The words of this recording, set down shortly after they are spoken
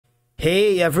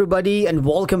Hey everybody, and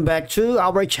welcome back to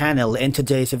our channel. In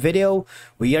today's video,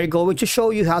 we are going to show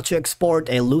you how to export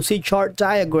a Lucidchart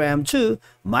diagram to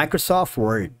Microsoft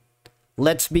Word.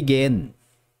 Let's begin.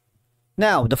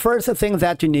 Now, the first thing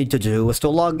that you need to do is to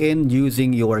log in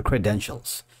using your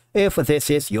credentials. If this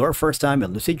is your first time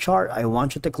in Lucidchart, I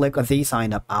want you to click the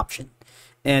sign up option.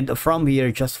 And from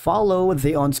here, just follow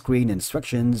the on-screen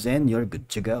instructions and you're good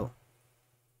to go.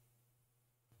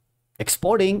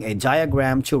 Exporting a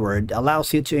diagram to Word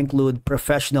allows you to include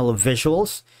professional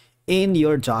visuals in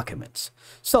your documents.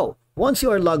 So, once you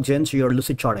are logged into your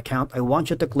Lucidchart account, I want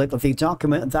you to click the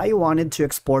document that you wanted to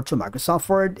export to Microsoft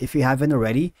Word. If you haven't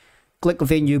already, click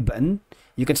the New button.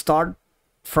 You can start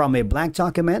from a blank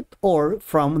document or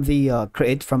from the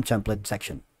Create from Template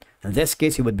section. In this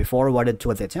case, you would be forwarded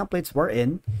to the templates we're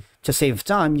in. To save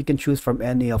time, you can choose from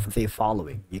any of the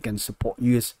following. You can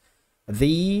use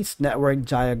these network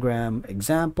diagram,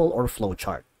 example, or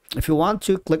flowchart. If you want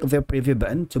to, click the preview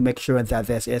button to make sure that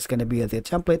this is going to be the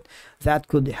template that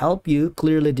could help you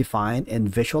clearly define and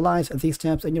visualize these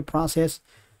steps in your process.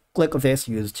 Click this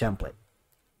use template.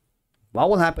 What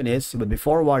will happen is you will be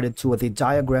forwarded to the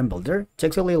diagram builder. It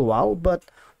takes a little while, but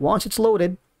once it's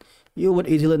loaded, you would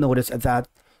easily notice that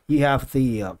you have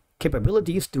the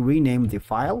capabilities to rename the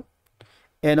file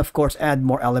and of course add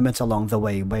more elements along the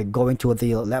way by going to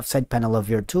the left side panel of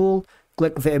your tool,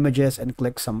 click the images and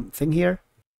click something here.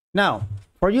 Now,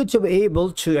 for you to be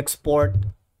able to export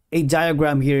a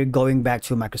diagram here going back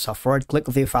to Microsoft Word, click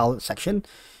the file section.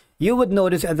 You would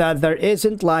notice that there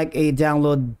isn't like a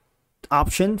download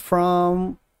option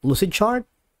from Lucidchart,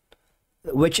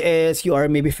 which is you are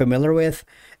maybe familiar with.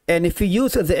 And if you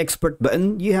use the export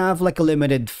button, you have like a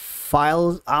limited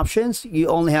file options. You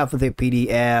only have the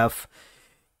PDF,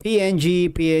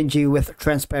 PNG with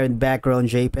transparent background,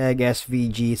 JPEG,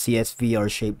 SVG, CSV, or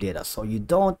shape data. So you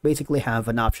don't basically have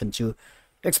an option to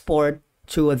export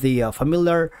to the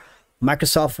familiar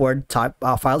Microsoft Word type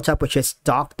file type, which is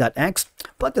doc.x.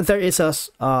 But there is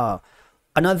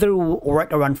another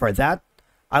workaround for that.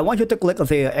 I want you to click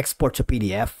the export to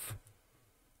PDF.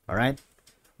 All right.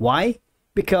 Why?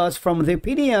 Because from the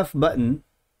PDF button,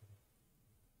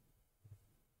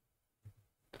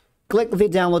 click the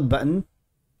download button.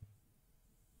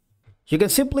 You can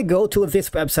simply go to this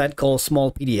website called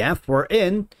Small PDF,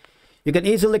 wherein you can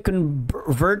easily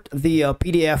convert the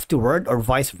PDF to Word or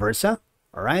vice versa.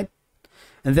 All right.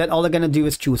 And then all you're going to do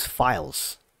is choose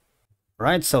files. All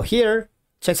right. So here,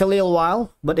 takes a little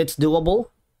while, but it's doable.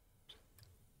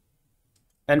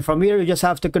 And from here, you just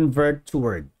have to convert to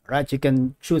Word. All right. You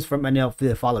can choose from any of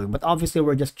the following, but obviously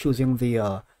we're just choosing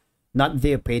the, not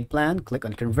the paid plan. Click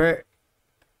on convert.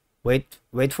 Wait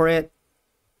for it.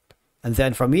 And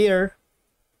then from here,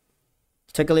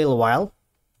 take a little while.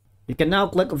 You can now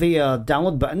click the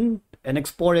download button and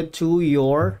export it to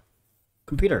your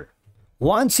computer.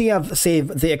 Once you have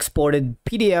saved the exported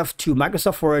PDF to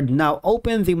Microsoft Word, now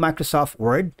open the Microsoft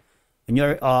Word in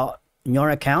your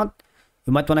account.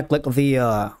 You might want to click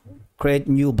the create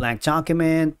new blank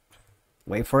document.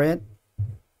 Wait for it.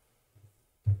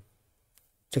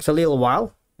 Takes a little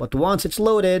while. But once it's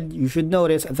loaded, you should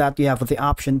notice that you have the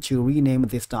option to rename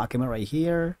this document right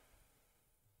here.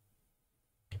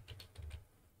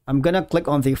 I'm going to click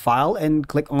on the file and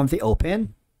click on the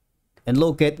open and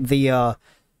locate the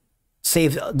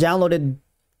saved downloaded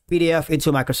PDF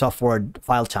into Microsoft Word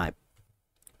file type.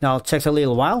 Now it takes a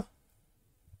little while.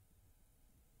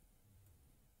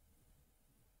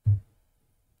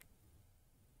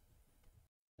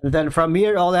 And then from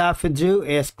here, all I have to do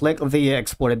is click the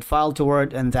exported file to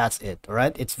Word, and that's it. All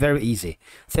right. It's very easy.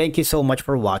 Thank you so much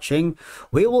for watching.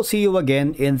 We will see you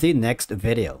again in the next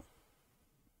video.